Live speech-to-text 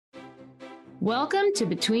Welcome to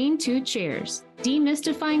Between Two Chairs,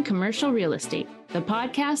 Demystifying Commercial Real Estate, the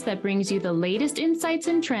podcast that brings you the latest insights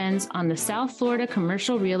and trends on the South Florida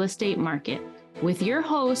commercial real estate market, with your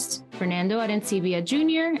hosts, Fernando Arencibia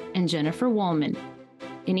Jr. and Jennifer Woolman.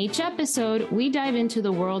 In each episode, we dive into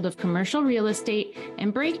the world of commercial real estate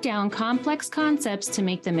and break down complex concepts to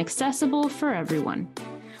make them accessible for everyone.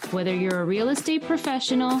 Whether you're a real estate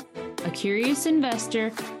professional, a curious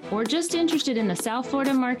investor, or just interested in the South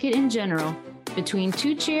Florida market in general, Between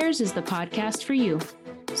Two Chairs is the podcast for you.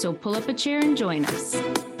 So pull up a chair and join us.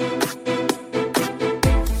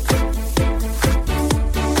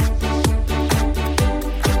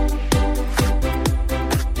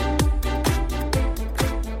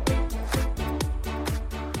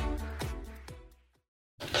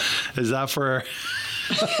 Is that for...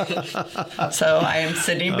 So I am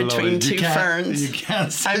sitting between two ferns. You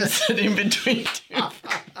can't sit. I'm sitting between two.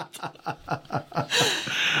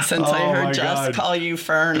 Since I heard Jess call you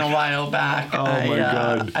Fern a while back,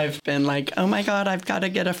 I've been like, oh my God, I've got to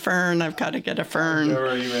get a fern. I've got to get a fern.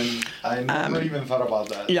 I never even thought about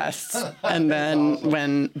that. Yes. And then awesome.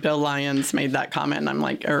 When Bill Lyons made that comment, I'm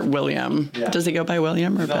like, or William. Yeah. Does he go by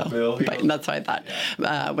William or Bill? That's what I thought.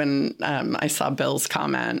 Yeah. When I saw Bill's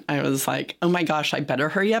comment, I was like, oh my gosh, I better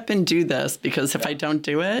hurry up and do this because if I don't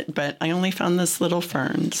do it, but I only found this little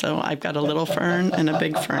fern. So I've got a little fern and a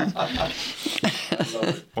big fern.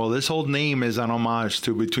 Well, this whole name is an homage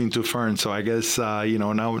to Between Two Ferns. So I guess,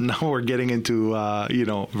 now we're getting into,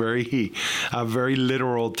 very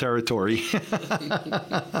literal territory.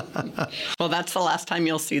 Well, that's the last time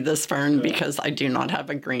you'll see this fern because I do not have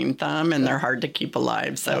a green thumb and they're hard to keep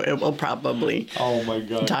alive. So it will probably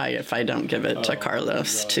die if I don't give it to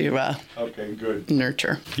Carlos to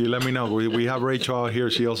nurture. You let me know. We have Rachel out here.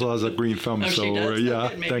 She also has a green thumb.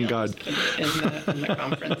 Thank God. In the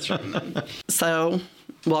conference room. So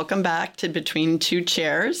welcome back to Between Two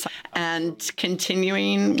Chairs, and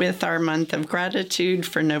continuing with our month of gratitude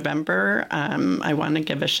for November, I want to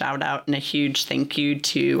give a shout out and a huge thank you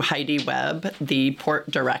to Heidi Webb, the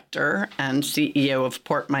Port Director and CEO of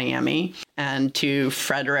PortMiami, and to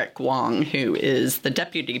Frederick Wong, who is the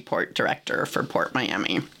Deputy Port Director for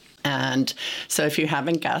PortMiami. And so if you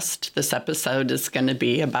haven't guessed, this episode is going to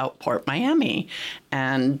be about PortMiami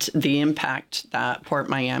and the impact that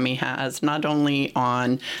PortMiami has not only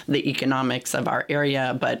on the economics of our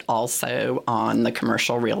area, but also on the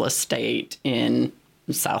commercial real estate in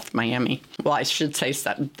South Miami. Well, I should say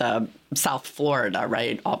the South Florida,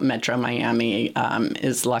 right? Metro Miami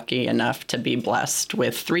is lucky enough to be blessed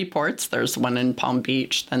with 3 ports. There's one in Palm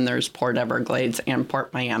Beach, then there's Port Everglades and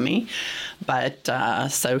PortMiami.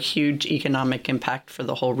 But so huge economic impact for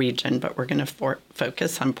the whole region. But we're going to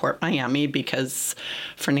focus on PortMiami because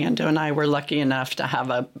Fernando and I were lucky enough to have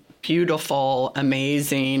a beautiful,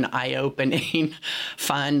 amazing, eye-opening,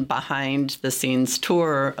 fun behind-the-scenes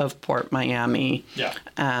tour of PortMiami. Yeah.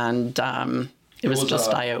 And it was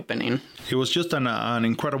just eye-opening. It was just an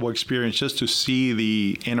incredible experience just to see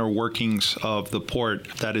the inner workings of the port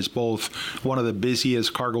that is both one of the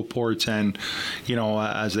busiest cargo ports and,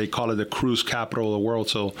 as they call it, the cruise capital of the world.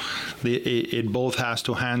 So it both has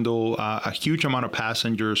to handle a huge amount of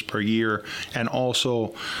passengers per year and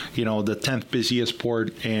also, the 10th busiest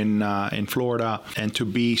port in Florida, and to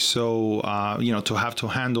be so, to have to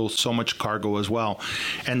handle so much cargo as well.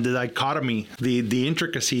 And the dichotomy, the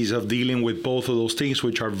intricacies of dealing with both of those things,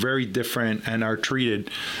 which are very different and are treated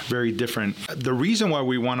very different. The reason why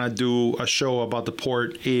we want to do a show about the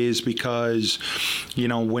port is because,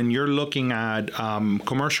 when you're looking at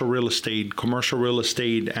commercial real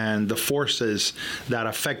estate and the forces that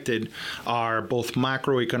affect it are both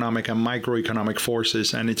macroeconomic and microeconomic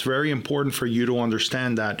forces. And it's very important for you to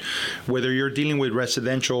understand that whether you're dealing with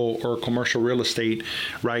residential or commercial real estate,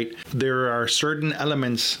 right, there are certain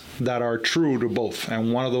elements that are true to both.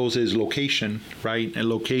 And one of those is location, right? And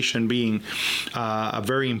location being a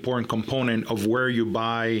very important component of where you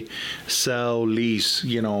buy, sell, lease,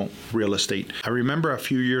 real estate. I remember a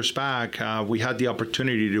few years back, we had the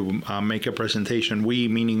opportunity to make a presentation. We,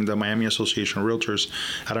 meaning the Miami Association of Realtors,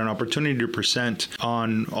 had an opportunity to present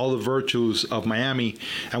on all the virtues of Miami.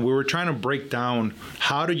 And we were trying to break down,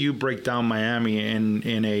 how do you break down Miami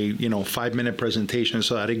in a 5-minute presentation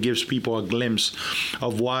so that it gives people a glimpse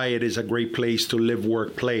of why it is a great place to live,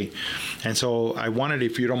 work, play. And so I wanted,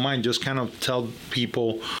 if you don't mind, just kind of tell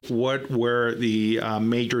people what were the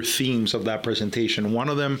major themes of that presentation. One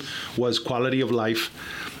of them was quality of life.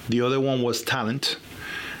 The other one was talent,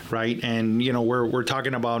 right? And, we're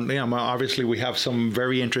talking about, obviously we have some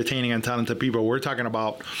very entertaining and talented people. We're talking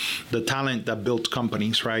about the talent that builds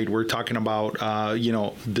companies, right? We're talking about,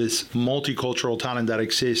 this multicultural talent that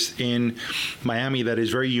exists in Miami that is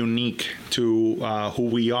very unique to who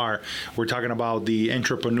we are. We're talking about the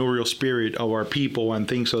entrepreneurial spirit of our people and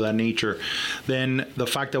things of that nature. Then the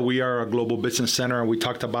fact that we are a global business center, and we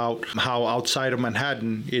talked about how outside of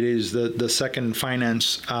Manhattan, it is the second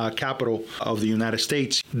finance capital of the United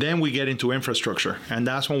States. Then we get into infrastructure, and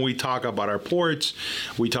that's when we talk about our ports,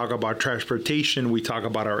 we talk about transportation, we talk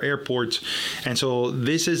about our airports. And so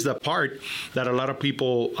this is the part that a lot of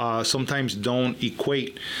people sometimes don't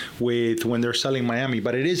equate with when they're selling Miami,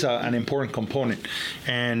 but it is an important component.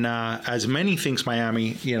 And as many things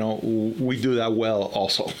Miami, we do that well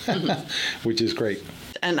also, which is great.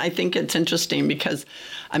 And I think it's interesting because,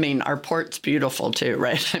 our port's beautiful too,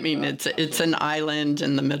 right? It's an island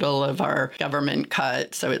in the middle of our government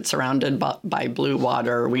cut, so it's surrounded by blue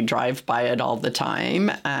water. We drive by it all the time.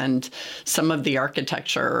 And some of the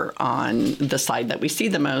architecture on the side that we see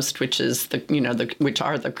the most, which is which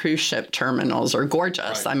are the cruise ship terminals, are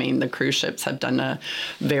gorgeous. Right. The cruise ships have done a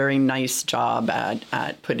very nice job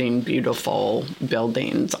at putting beautiful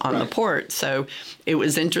buildings on the port. So it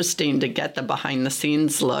was interesting to get the behind the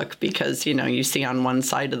scenes look because, you see on one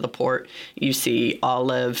side of the port, you see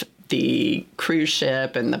all of the cruise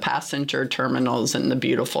ship and the passenger terminals and the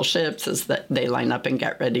beautiful ships as that they line up and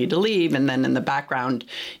get ready to leave. And then in the background,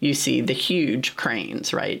 you see the huge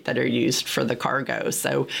cranes, right, that are used for the cargo.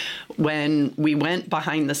 So when we went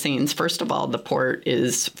behind the scenes, first of all, the port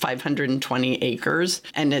is 520 acres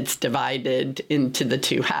and it's divided into the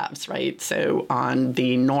two halves, right? So on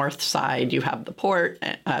the north side, you have the port,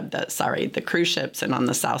 the cruise ships, and on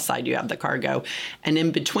the south side, you have the cargo. And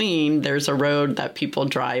in between, there's a road that people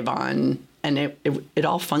drive on. And it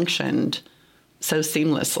all functioned so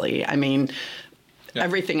seamlessly.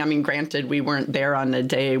 Everything, granted, we weren't there on the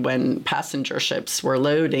day when passenger ships were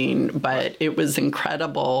loading, but it was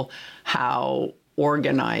incredible how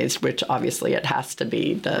organized, which obviously it has to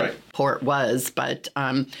be, the port was. But,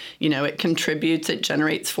 it contributes, it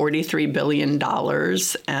generates $43 billion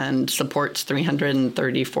and supports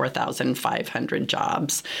 334,500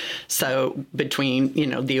 jobs. So between,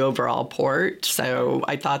 the overall port. So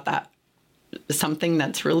I thought that something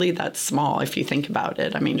that's small if you think about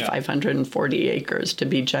it. 540 acres to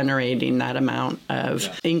be generating that amount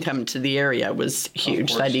of income to the area was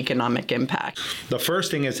huge, that economic impact. The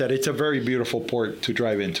first thing is that it's a very beautiful port to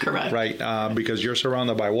drive into. Correct. Right? Because you're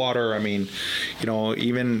surrounded by water. Even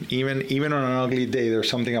on an ugly day, there's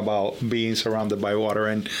something about being surrounded by water.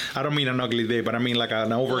 And I don't mean an ugly day, but like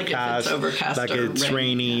an overcast, like it's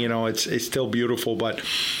rainy, it's still beautiful, but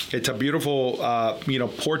it's a beautiful,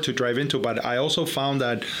 port to drive into. But I also found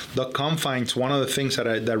that the confines, one of the things that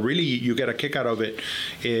really you get a kick out of it,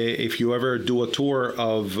 if you ever do a tour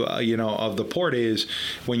of the port, is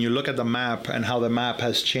when you look at the map and how the map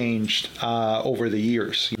has changed over the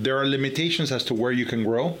years. There are limitations as to where you can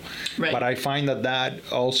grow, but I find that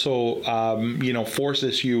also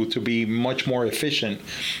forces you to be much more efficient.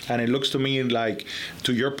 And it looks to me like,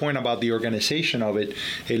 to your point about the organization of it,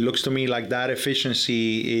 it looks to me like that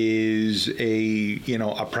efficiency is a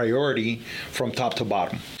priority from top to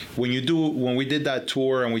bottom. When we did that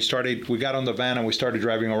tour and we got on the van and we started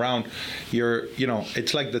driving around,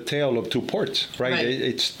 it's like the tale of two ports, right?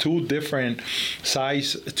 It's two different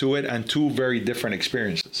sides to it and two very different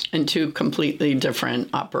experiences. And two completely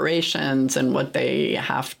different operations and what they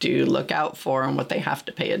have to look out for and what they have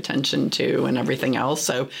to pay attention to and everything else.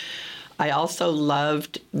 So I also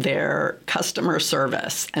loved their customer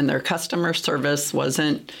service, and their customer service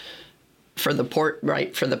wasn't for the port,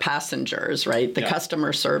 right, for the passengers, right? The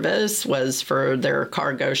customer service was for their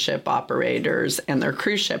cargo ship operators and their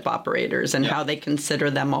cruise ship operators, and how they consider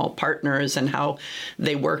them all partners, and how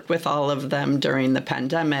they worked with all of them during the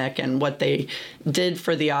pandemic, and what they did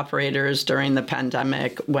for the operators during the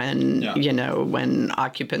pandemic when, when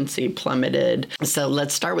occupancy plummeted. So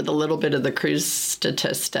let's start with a little bit of the cruise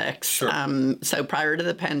statistics. Sure. So prior to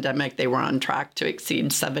the pandemic, they were on track to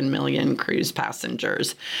exceed 7 million cruise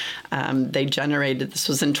passengers. They generated, this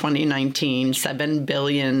was in 2019,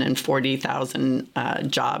 7,040,000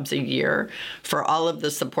 jobs a year for all of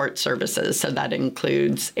the support services. So that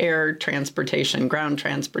includes air transportation, ground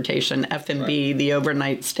transportation, F&B, the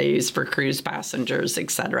overnight stays for cruise passengers,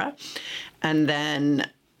 et cetera. And then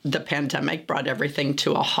the pandemic brought everything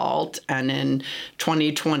to a halt. And in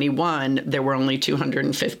 2021, there were only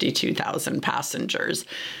 252,000 passengers.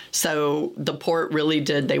 So the port really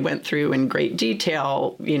did, they went through in great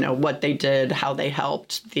detail, what they did, how they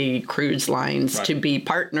helped the cruise lines to be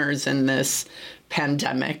partners in this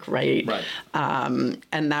pandemic, right? And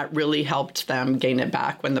that really helped them gain it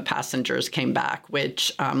back when the passengers came back,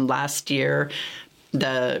 which last year,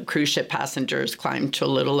 the cruise ship passengers climbed to a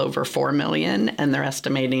little over 4 million, and they're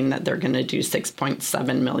estimating that they're going to do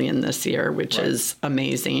 6.7 million this year, which is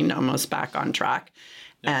amazing, almost back on track.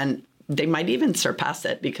 And they might even surpass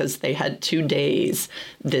it because they had 2 days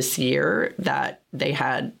this year that they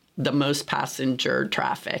had the most passenger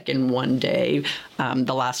traffic in one day.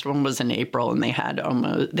 The last one was in April, and they had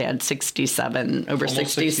over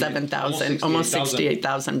 67,000, almost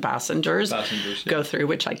 68,000 passengers go through,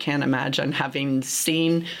 which I can't imagine, having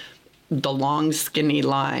seen the long, skinny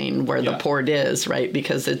line where the port is, right?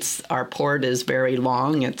 Because our port is very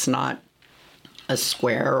long. It's not a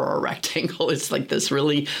square or a rectangle. It's like this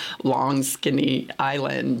really long, skinny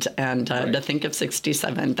island. And to think of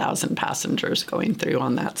 67,000 passengers going through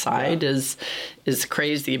on that side is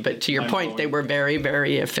crazy. But to your point, they were very,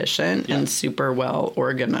 very efficient and super well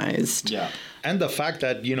organized. And the fact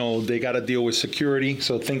that, they got to deal with security.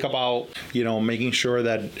 So think about, making sure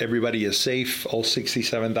that everybody is safe, all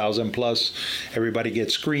 67,000 plus, everybody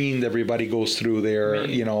gets screened, everybody goes through their,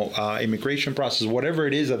 immigration process, whatever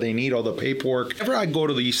it is that they need, all the paperwork. Whenever I go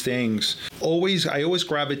to these things, I always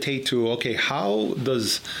gravitate to, okay, how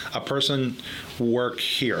does a person work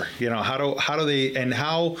here? How do they, and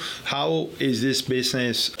how is this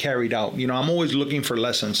business carried out? I'm always looking for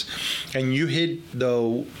lessons. And you hit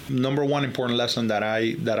the number one important lesson that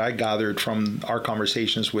I gathered from our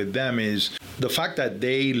conversations with them is the fact that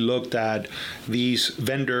they looked at these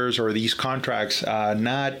vendors or these contracts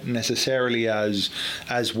not necessarily as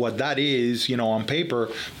what that is, on paper,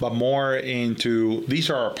 but more into these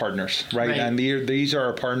are our partners, right? And these are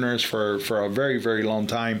our partners for a very, very long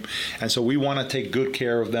time. And so we want to take good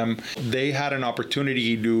care of them. They had an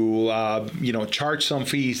opportunity to, charge some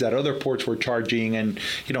fees that other ports were charging and,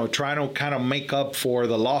 try to kind of make up for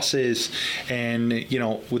the losses. And,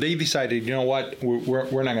 they decided, what,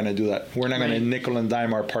 we're not going to do that. We're not going to nickel and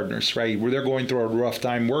dime our partners, right? They're going through a rough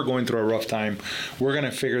time. We're going through a rough time. We're going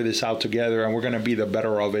to figure this out together, and we're going to be the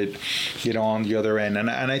better of it, on the other end. And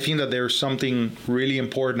I think that there's something really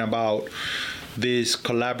important about this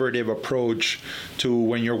collaborative approach to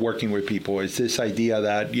when you're working with people. It's this idea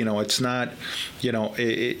that, it's not,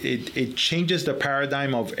 it changes the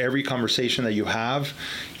paradigm of every conversation that you have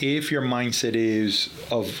if your mindset is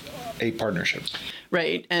of a partnership.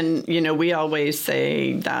 Right. And, we always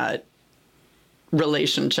say that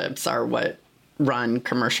relationships are what run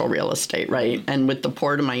commercial real estate, right? And with the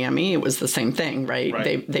Port of Miami, it was the same thing,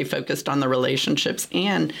 right? They focused on the relationships.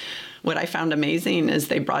 And what I found amazing is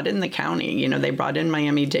they brought in the county. They brought in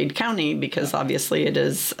Miami-Dade County because obviously it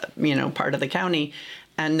is, part of the county.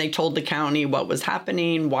 And they told the county what was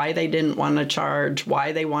happening, why they didn't want to charge,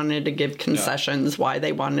 why they wanted to give concessions, why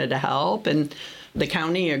they wanted to help. And the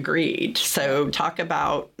county agreed. So talk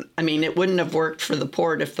about, it wouldn't have worked for the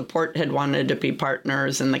port if the port had wanted to be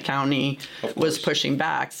partners and the county was pushing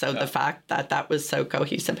back. So the fact that that was so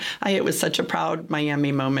cohesive, it was such a proud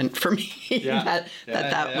Miami moment for me that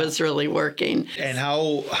was really working. And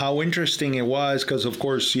how interesting it was, because of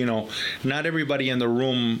course, not everybody in the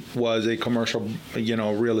room was a commercial,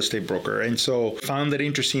 real estate broker. And so found it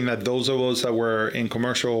interesting that those of us that were in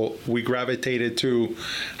commercial, we gravitated to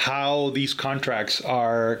how these contracts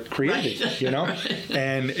are created,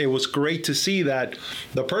 and it was great to see that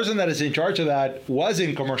the person that is in charge of that was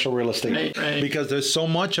in commercial real estate, because there's so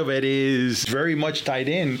much of it is very much tied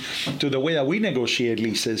in to the way that we negotiate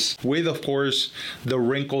leases with, of course, the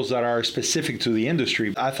wrinkles that are specific to the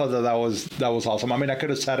industry. I thought that was awesome. I could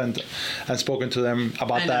have sat and spoken to them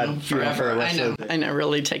about that for the rest of the day. I know,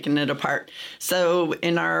 really taking it apart. So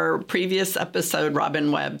in our previous episode,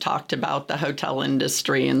 Robin Webb talked about the hotel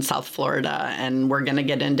industry in South Florida, and we're going to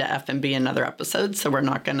get into F&B in another episode, so we're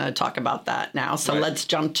not going to talk about that now. So let's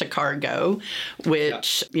jump to cargo,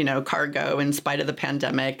 which, cargo, in spite of the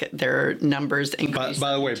pandemic, their numbers increased.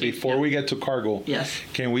 By the way, before we get to cargo,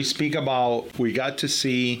 can we speak about, we got to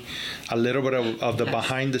see a little bit of the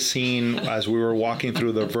behind the scene as we were walking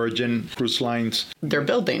through the Virgin Cruise Lines. They're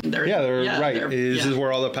building. This is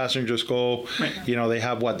where all the passengers go. They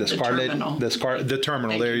have what? The Scarlet terminal. The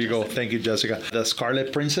terminal. There you go. Thank you, Jessica. The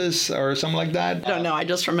Scarlet Princess or something like that. that? I don't know. I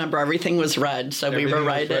just remember everything was red, so we were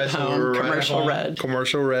right at home. Commercial red.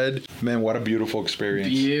 Commercial red. Man, what a beautiful experience.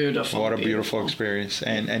 Beautiful. What a beautiful experience.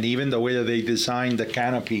 And even the way that they designed the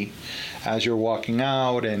canopy as you're walking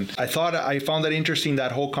out. And I found that interesting,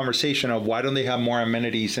 that whole conversation of why don't they have more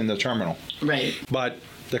amenities in the terminal? Right. But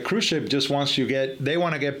the cruise ship just wants they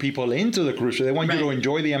want to get people into the cruise ship. They want you to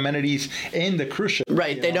enjoy the amenities in the cruise ship.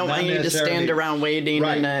 Right. They don't want you to stand around waiting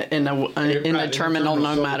in a terminal,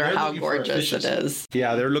 no matter how gorgeous it is.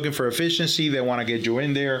 Yeah, they're looking for efficiency. They want to get you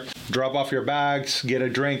in there, drop off your bags, get a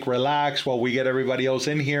drink, relax while we get everybody else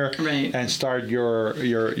in here, and start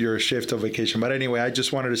your shift of vacation. But anyway, I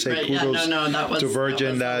just wanted to say kudos to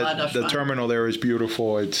Virgin that the terminal there is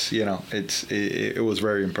beautiful. It's it was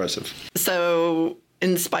very impressive. So,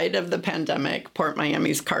 in spite of the pandemic,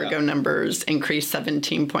 PortMiami's cargo numbers increased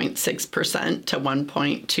 17.6% to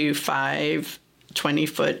 1.25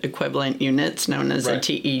 20-foot equivalent units, known as a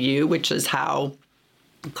TEU, which is how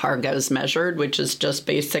cargo is measured, which is just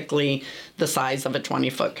basically the size of a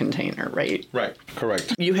 20-foot container, right? Right,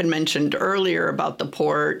 correct. You had mentioned earlier about the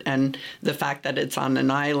port and the fact that it's on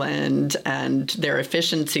an island and their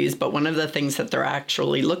efficiencies, but one of the things that they're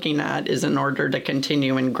actually looking at is, in order to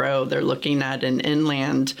continue and grow, they're looking at an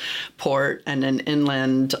inland port and an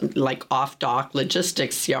inland, like, off-dock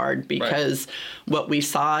logistics yard, because what we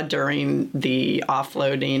saw during the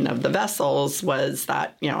offloading of the vessels was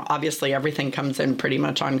that, obviously everything comes in pretty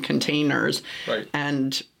much on containers,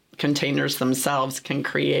 and containers themselves can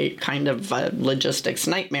create kind of a logistics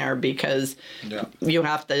nightmare, because you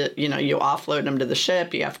have to, you offload them to the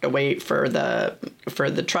ship, you have to wait for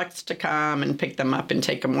the trucks to come and pick them up and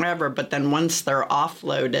take them wherever, but then once they're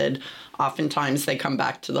offloaded, oftentimes they come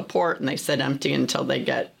back to the port and they sit empty until they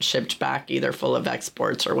get shipped back, either full of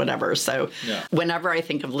exports or whatever. So whenever I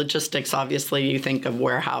think of logistics, obviously you think of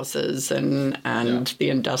warehouses and the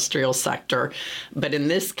industrial sector. But in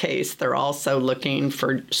this case, they're also looking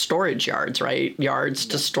for storage yards, right? Yards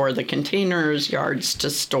to store the containers, yards to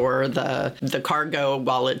store the cargo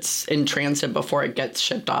while it's in transit before it gets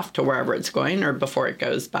shipped off to wherever it's going, or before it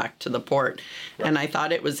goes back to the port. And I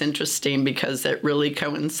thought it was interesting because it really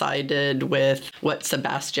coincided with what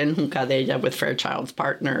Sebastian Juncadella with Fairchild's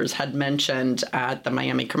Partners had mentioned at the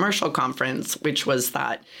Miami Commercial Conference, which was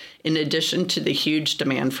that in addition to the huge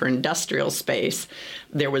demand for industrial space,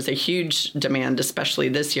 there was a huge demand, especially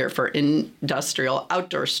this year, for industrial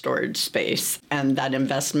outdoor storage space, and that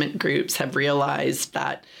investment groups have realized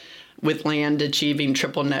that with land achieving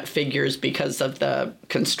triple net figures because of the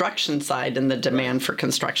construction side and the demand for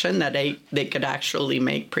construction, that they could actually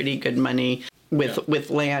make pretty good money with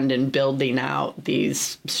land and building out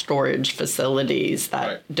these storage facilities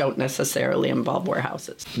that don't necessarily involve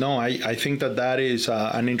warehouses. No, I think that is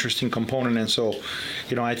an interesting component. And so,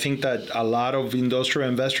 I think that a lot of industrial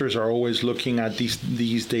investors are always looking at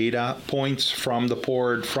these data points from the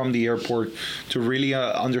port, from the airport, to really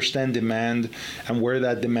understand demand and where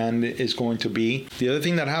that demand is going to be. The other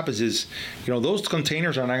thing that happens is, those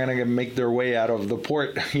containers are not going to make their way out of the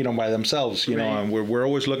port, by themselves, and we're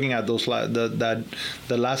always looking at those,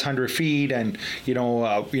 the last 100 feet, and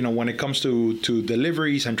when it comes to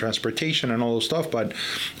deliveries and transportation and all those stuff, but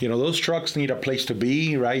those trucks need a place to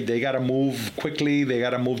be, right? They got to move quickly, they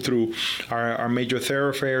got to move through our major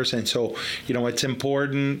thoroughfares, and so it's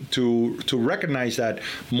important to recognize that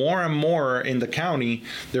more and more in the county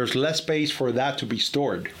there's less space for that to be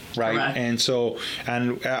stored, right? Correct. And so,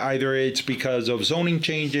 and either it's because of zoning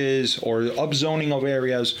changes or upzoning of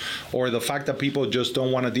areas, or the fact that people just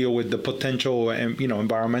don't want to deal with the potential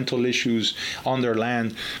environmental issues on their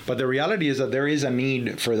land. But the reality is that there is a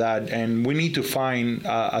need for that, and we need to find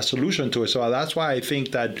a solution to it. So that's why I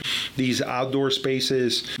think that these outdoor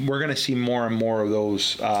spaces, we're going to see more and more of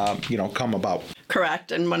those, come about.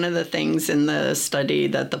 Correct. And one of the things in the study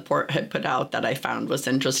that the port had put out that I found was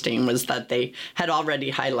interesting was that they had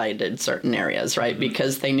already highlighted certain areas, right?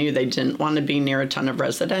 Because they knew they didn't want to be near a ton of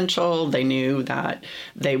residential. They knew that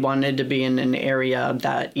they wanted to be in an area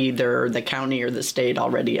that either the county or the state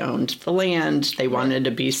already owned the land. They wanted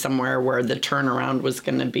to be somewhere where the turnaround was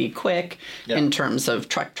going to be quick in terms of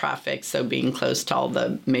truck traffic, so being close to all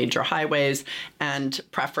the major highways, and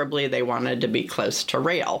preferably they wanted to be close to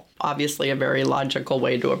rail. Obviously a very logical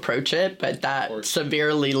way to approach it, but that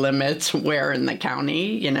severely limits where in the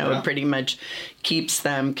county, it pretty much keeps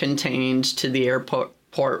them contained to the airport,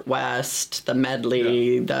 Port West, the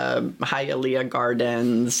Medley, the Hialeah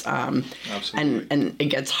Gardens, and it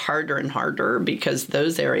gets harder and harder because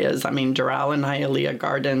those areas, Doral and Hialeah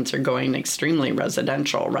Gardens are going extremely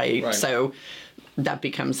residential, right? So that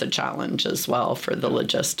becomes a challenge as well for the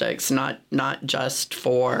logistics, not just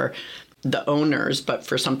for the owners, but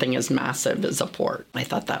for something as massive as a port. I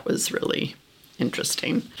thought that was really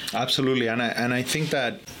interesting. Absolutely. And I think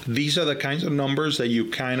that these are the kinds of numbers that you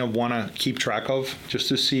kind of want to keep track of just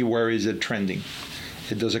to see where is it trending.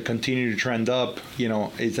 Does it continue to trend up?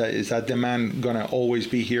 Is that demand going to always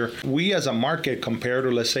be here? We as a market, compared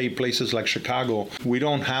to, let's say, places like Chicago, we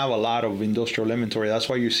don't have a lot of industrial inventory. That's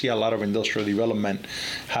why you see a lot of industrial development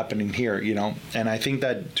happening here, And I think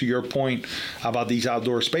that, to your point about these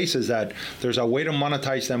outdoor spaces, that there's a way to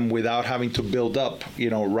monetize them without having to build up,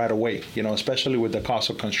 right away, especially with the cost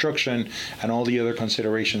of construction and all the other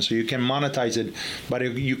considerations. So you can monetize it, but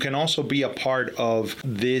you can also be a part of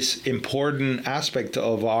this important aspect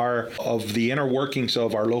of the inner workings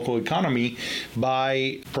of our local economy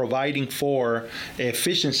by providing for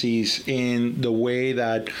efficiencies in the way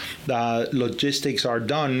that logistics are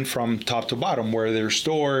done from top to bottom, where they're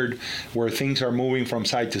stored, where things are moving from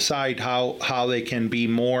side to side, how they can be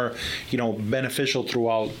more beneficial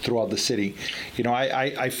throughout the city.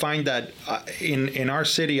 I find that in our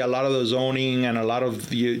city, a lot of the zoning and a lot of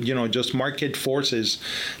just market forces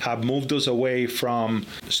have moved us away from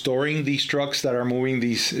storing these trucks that are moving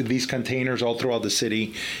these containers all throughout the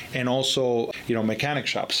city, and also mechanic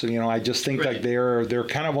shops. I just think Right. like they're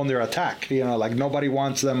kind of under attack. Like nobody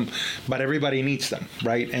wants them, but everybody needs them,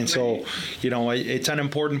 right? And so it's an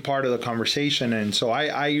important part of the conversation. And so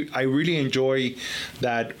I really enjoy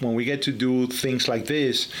that when we get to do things like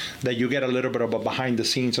this, that you get a little bit of a behind the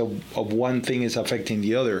scenes of one thing is affecting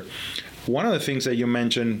the other. One of the things that you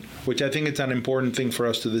mentioned, which I think it's an important thing for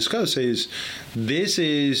us to discuss, is this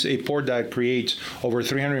is a port that creates over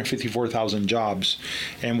 354,000 jobs.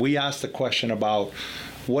 And we asked the question about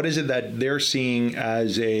what is it that they're seeing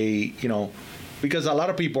as because a lot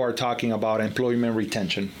of people are talking about employment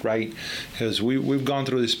retention, right? Because we've gone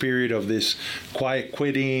through this period of this quiet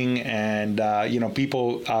quitting and,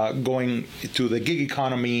 people going to the gig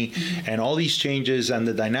economy and all these changes and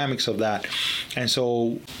the dynamics of that. And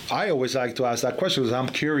so I always like to ask that question because I'm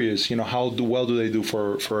curious, how well do they do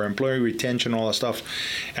for employee retention, all that stuff.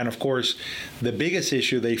 And of course, the biggest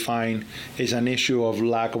issue they find is an issue of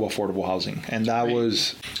lack of affordable housing. And that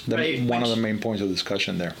was one of the main points of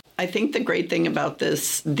discussion there. I think the great thing about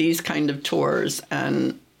these kind of tours,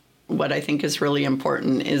 and what I think is really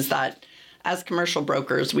important, is that as commercial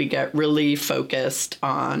brokers, we get really focused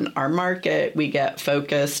on our market, we get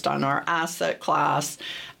focused on our asset class.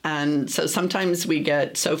 And so sometimes we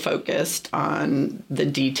get so focused on the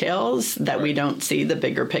details that we don't see the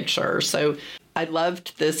bigger picture. So I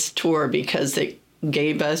loved this tour because it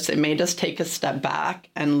made us take a step back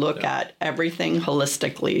and look at everything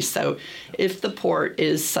holistically. So if the port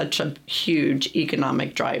is such a huge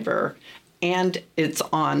economic driver and it's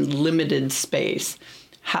on limited space,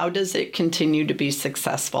 how does it continue to be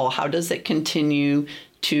successful? How does it continue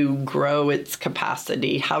to grow its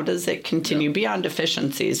capacity? How does it continue beyond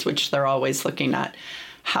efficiencies, which they're always looking at?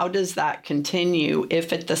 How does that continue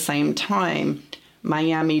if at the same time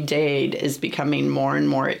Miami-Dade is becoming more and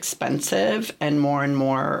more expensive and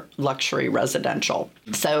more luxury residential?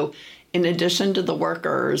 So in addition to the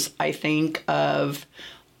workers, I think of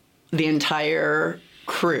the entire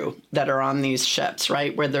crew that are on these ships,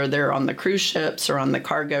 right? Whether they're on the cruise ships or on the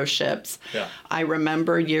cargo ships. Yeah. I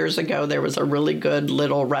remember years ago, there was a really good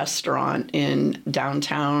little restaurant in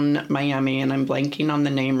downtown Miami, and I'm blanking on the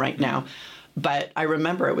name right now. But I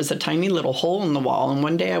remember it was a tiny little hole in the wall. And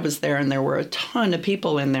one day I was there and there were a ton of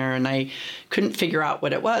people in there and I couldn't figure out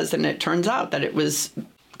what it was. And it turns out that it was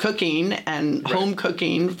cooking and home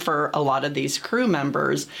cooking for a lot of these crew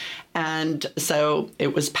members. And so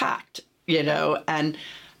it was packed, and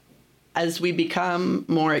as we become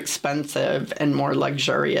more expensive and more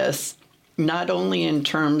luxurious, not only in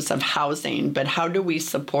terms of housing, but how do we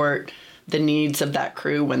support the needs of that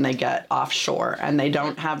crew when they get offshore and they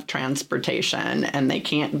don't have transportation and they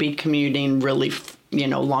can't be commuting really,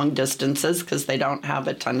 long distances because they don't have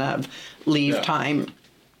a ton of leave time.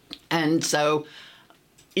 And so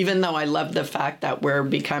even though I love the fact that we're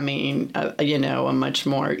becoming, a much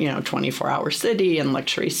more, 24-hour city and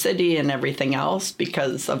luxury city and everything else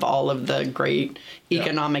because of all of the great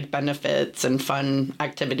economic benefits and fun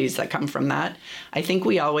activities that come from that, I think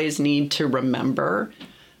we always need to remember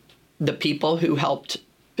the people who helped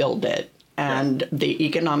build it and the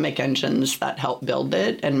economic engines that helped build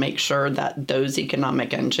it, and make sure that those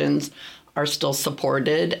economic engines are still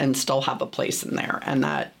supported and still have a place in there, and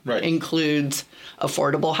that includes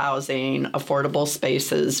affordable housing, affordable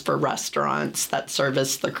spaces for restaurants that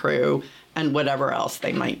service the crew, and whatever else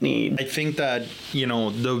they might need. I think that,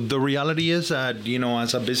 the reality is that,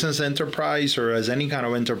 as a business enterprise or as any kind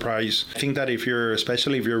of enterprise, I think that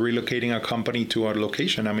especially if you're relocating a company to a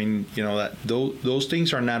location, that those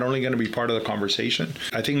things are not only going to be part of the conversation.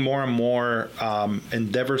 I think more and more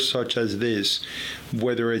endeavors such as this,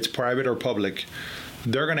 whether it's private or public,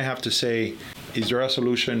 they're going to have to say, is there a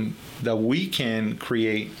solution that we can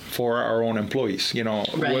create for our own employees?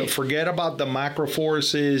 Right. Forget about the macro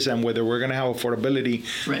forces and whether we're going to have affordability.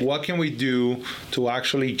 Right. What can we do to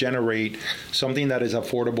actually generate something that is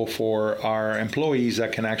affordable for our employees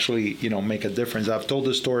that can actually, make a difference? I've told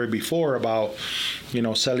the story before about,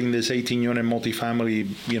 selling this 18-unit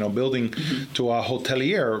multifamily, building to a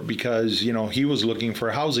hotelier because, he was looking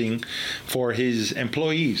for housing for his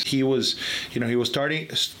employees. He was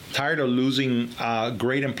tired of losing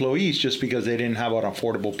great employees just because they didn't have an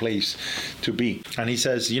affordable place to be. And he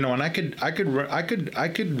says, and I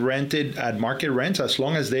could rent it at market rents as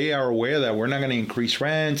long as they are aware that we're not going to increase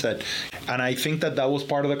rents. And I think that was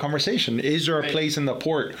part of the conversation. Is there a place in the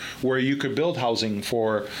port where you could build housing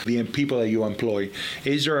for the people that you employ?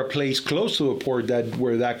 Is there a place close to the port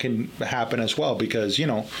where that can happen as well? Because,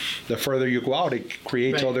 the further you go out, it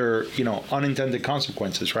creates other, unintended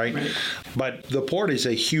consequences, right? But the port is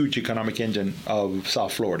a huge economic engine of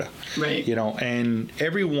South Florida. Right. And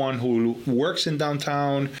everyone who works in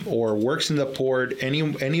downtown or works in the port,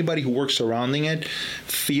 anybody who works surrounding it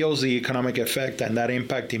feels the economic effect and that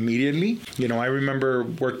impact immediately. I remember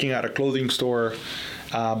working at a clothing store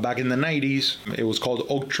back in the 90s. It was called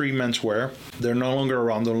Oak Tree Menswear. They're no longer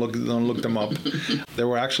around. Don't look them up. They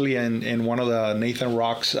were actually in one of the Nathan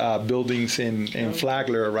Rock's buildings in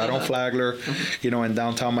Flagler, right on Flagler, in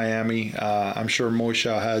downtown Miami. I'm sure Moshe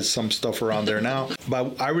has some stuff around there now.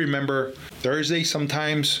 But I remember Thursdays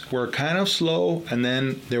sometimes were kind of slow, and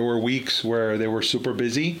then there were weeks where they were super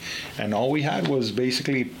busy, and all we had was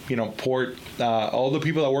basically, port, all the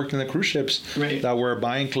people that worked in the cruise ships that were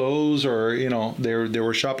buying clothes or, they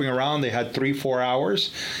were shopping around. They had 3-4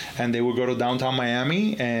 hours, and they would go to downtown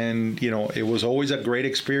Miami, and it was always a great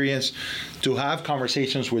experience to have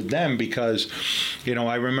conversations with them because,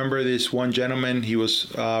 I remember this one gentleman. He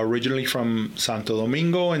was originally from Santo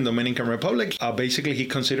Domingo in Dominican Republic. Basically, he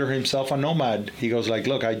considered himself a nomad. He goes like,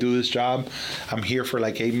 look, I do this job. I'm here for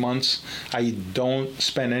like 8 months. I don't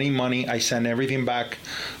spend any money. I send everything back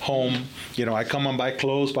home. I come and buy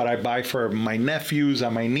clothes, but I buy for my nephews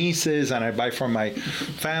and my nieces, and I buy for my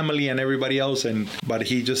family and everybody else. But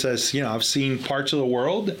he just says, I've seen parts of the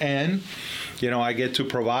world, and I get to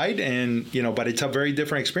provide, and but it's a very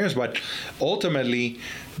different experience. But ultimately,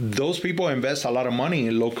 those people invest a lot of money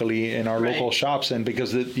locally in our local shops, and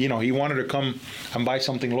because he wanted to come and buy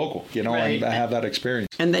something local, and have that experience.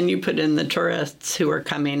 And then you put in the tourists who are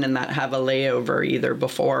coming and that have a layover either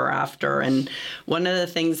before or after. And one of the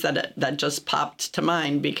things that just popped to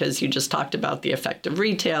mind, because you just talked about the effect of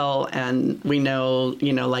retail, and we know,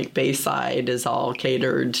 like Bayside is all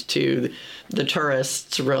catered to the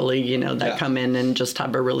tourists really, that come in and just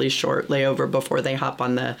have a really short layover before they hop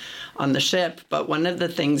on the ship. But one of the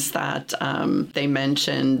things that they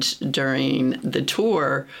mentioned during the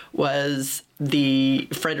tour was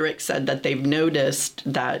Frederick said that they've noticed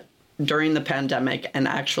that during the pandemic, and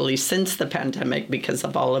actually since the pandemic, because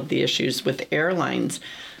of all of the issues with airlines,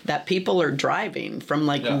 that people are driving from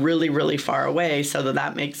really, really far away. So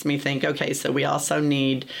that makes me think, okay, so we also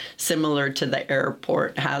need, similar to the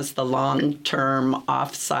airport has the long-term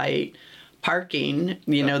off-site parking,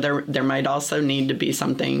 there might also need to be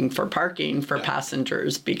something for parking for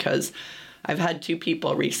passengers, because I've had 2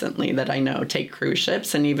 people recently that I know take cruise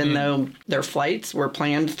ships, and even though their flights were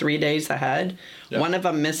planned 3 days ahead, one of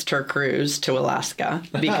them missed her cruise to Alaska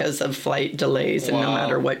because of flight delays, and no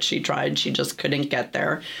matter what she tried, she just couldn't get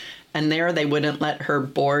there. And there they wouldn't let her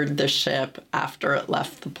board the ship after it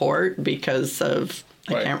left the port because of,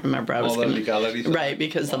 I can't remember.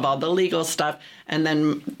 Because of all the legal stuff. And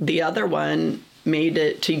then the other one made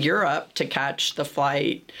it to Europe to catch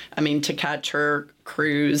to catch her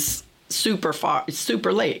cruise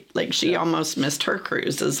super late. Like she almost missed her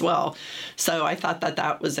cruise as well. So I thought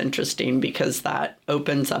that was interesting, because that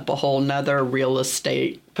opens up a whole nother real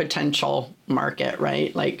estate potential market,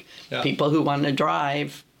 right? Like people who want to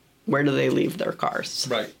drive, where do they leave their cars?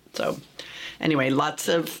 Right. So anyway, lots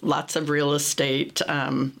of real estate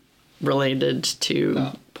related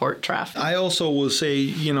to port traffic. I also will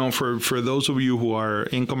say, for those of you who are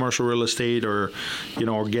in commercial real estate or,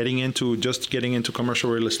 or getting into commercial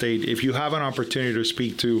real estate, if you have an opportunity to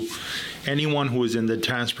speak to anyone who is in the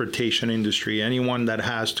transportation industry, anyone that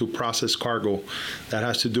has to process cargo, that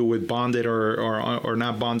has to do with bonded or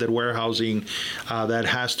not bonded warehousing, that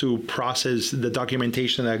has to process the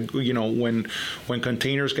documentation that, when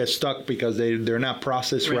containers get stuck because they're not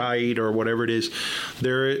processed right or whatever it is,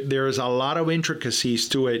 there's a lot of intricacies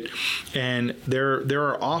to it, and there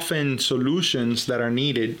are often solutions that are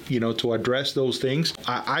needed, to address those things.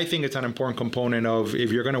 I think it's an important component of,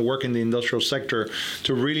 if you're going to work in the industrial sector,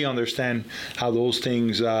 to really understand how those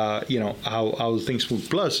things, how things move.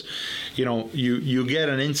 Plus, you get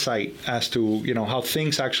an insight as to, how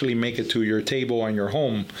things actually make it to your table and your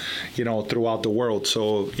home, throughout the world.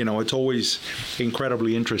 So, it's always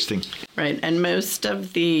incredibly interesting. Right. And most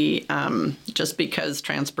of the, just because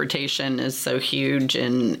transportation is so huge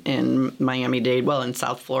in Miami-Dade, well, in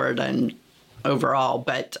South Florida and overall,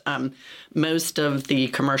 but most of the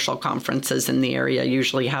commercial conferences in the area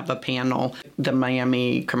usually have a panel. The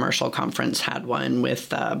Miami Commercial Conference had one with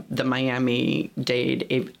the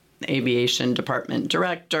Miami-Dade Aviation Department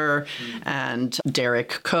Director and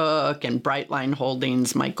Derek Cook and Brightline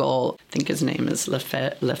Holdings, Michael, I think his name is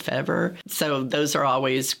Lefevre. So those are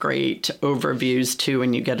always great overviews too,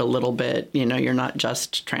 and you get a little bit, you're not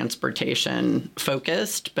just transportation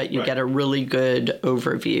focused, but you get a really good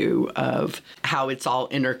overview of how it's all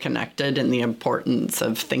interconnected and the importance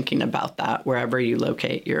of thinking about that wherever you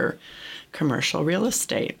locate your commercial real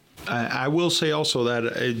estate. I will say also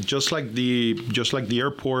that just like the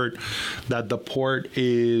airport, that the port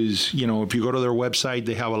is, if you go to their website,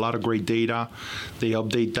 they have a lot of great data. They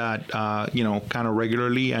update that, kind of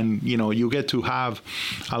regularly, and you get to have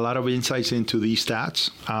a lot of insights into these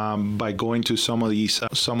stats by going to some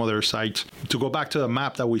of their sites. To go back to the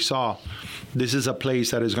map that we saw, this is a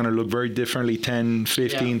place that is going to look very differently 10,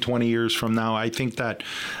 15, 20 years from now. I think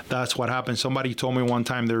that's what happens. Somebody told me one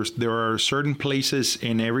time there are certain places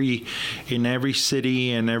in every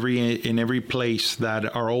city and in every place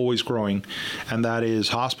that are always growing, and that is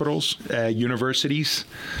hospitals, universities,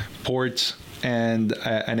 ports, and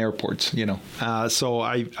airports, So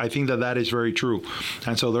I think that is very true.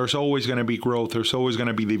 And so there's always going to be growth. There's always going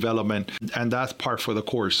to be development. And that's part for the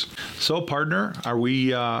course. So, partner, are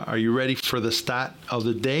you ready for the stat of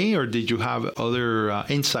the day, or did you have other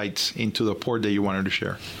insights into the port that you wanted to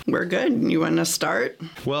share? We're good. You want to start?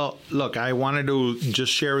 Well, look, I wanted to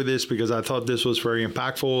just share this because I thought this was very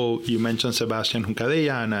impactful. You mentioned Sebastian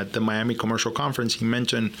Juncadella, and at the Miami Commercial Conference, he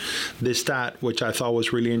mentioned this stat, which I thought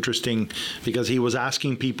was really interesting, because he was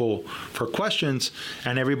asking people for questions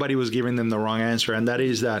and everybody was giving them the wrong answer. And that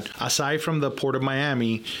is that aside from the Port of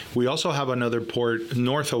Miami, we also have another port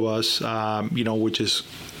north of us, which is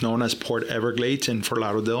known as Port Everglades in Fort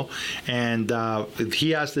Lauderdale. And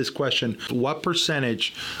he asked this question: what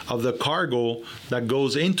percentage of the cargo that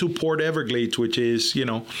goes into Port Everglades, which is,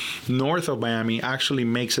 north of Miami, actually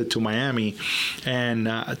makes it to Miami? And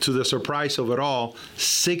to the surprise of it all,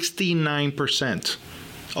 69%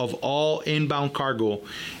 of all inbound cargo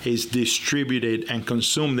is distributed and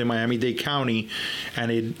consumed in Miami-Dade County, and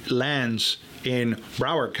it lands in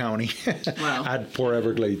Broward County at Port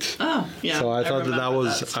Everglades. Oh, yeah. So I thought that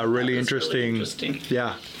was a really interesting.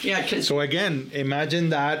 Yeah. Yeah. So again,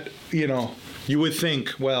 imagine that, you would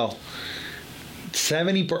think, well,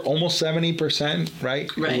 almost 70%,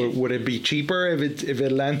 right? Would it be cheaper if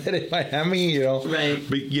it landed in Miami? Right.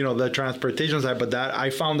 But, the transportation side. But that, I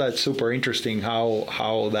found that super interesting.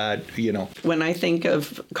 How that, When I think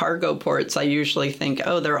of cargo ports, I usually think,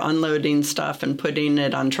 they're unloading stuff and putting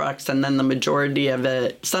it on trucks, and then the majority of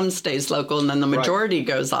it, some stays local, and then the majority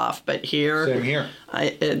goes off. But here, same here.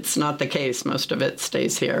 It's not the case. Most of it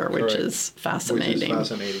stays here, which is fascinating. Which is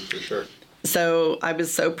fascinating for sure. So I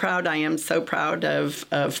was so proud. I am so proud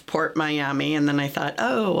of Port Miami. And then I thought,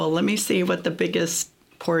 let me see what the biggest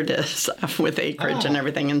port is with acreage and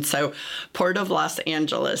everything. And so Port of Los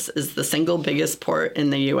Angeles is the single biggest port in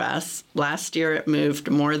the U.S. Last year, it moved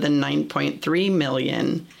more than 9.3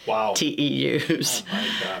 million TEUs. Oh, my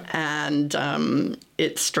God. And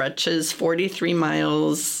it stretches 43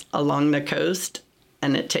 miles along the coast,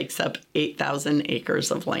 and it takes up 8,000 acres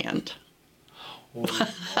of land.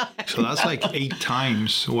 So that's like 8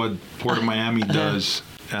 times what Port of Miami does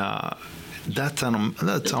That's unbelievable.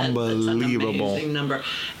 That's an amazing number.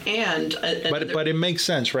 And but it makes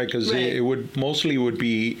sense, right? Because Right. it would mostly would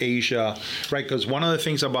be Asia, right? Because one of the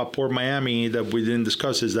things about Port Miami that we didn't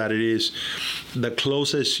discuss is that it is the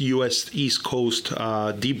closest U.S. East Coast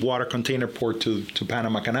deep water container port to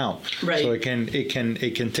Panama Canal. Right. So it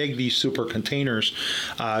can take these super containers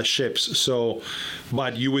ships. So,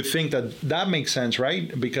 but you would think that makes sense,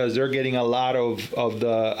 right? Because they're getting a lot of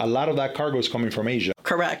that cargo is coming from Asia.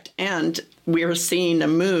 Correct. And we're seeing a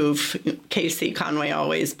move. Casey Conway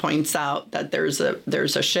always points out that there's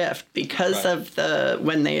a shift because Right. of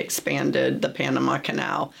when they expanded the Panama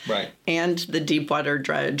Canal Right. and the deep water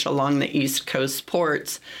dredge along the East Coast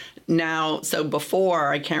ports. Now, so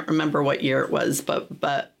before, I can't remember what year it was,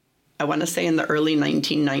 but I want to say in the early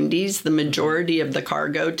 1990s, the majority of the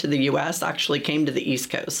cargo to the U.S. actually came to the East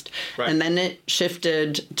Coast. Right. And then it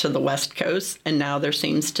shifted to the West Coast, and now there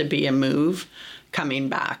seems to be a move coming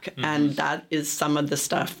back. Mm-hmm. And that is some of the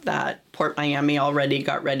stuff that Port Miami already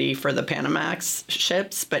got ready for the Panamax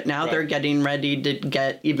ships, but now Right. they're getting ready to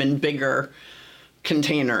get even bigger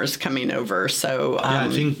containers coming over. So I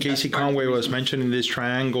think Casey Conway was mentioning this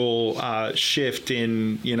triangle shift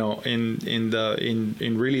in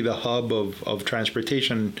really the hub of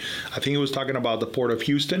transportation. I think he was talking about the port of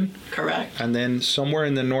Houston. Correct. And then somewhere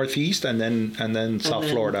in the Northeast, and then South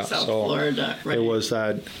Florida. Florida, right. It was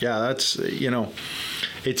that. Yeah, that's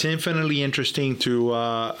it's infinitely interesting to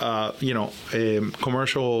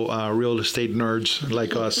commercial real estate nerds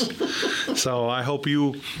like us. So I hope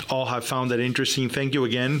you all have found that interesting. Thank you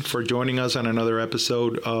again for joining us on another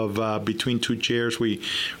episode of Between Two Chairs. We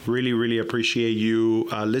really, really appreciate you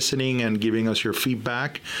listening and giving us your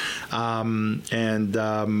feedback. I'm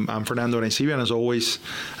Fernando Arencibia, and as always,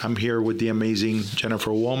 I'm here with the amazing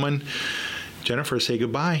Jennifer Woolman. Jennifer, say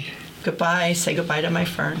goodbye. Goodbye. Say goodbye to my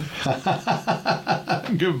fern.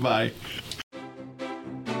 Goodbye.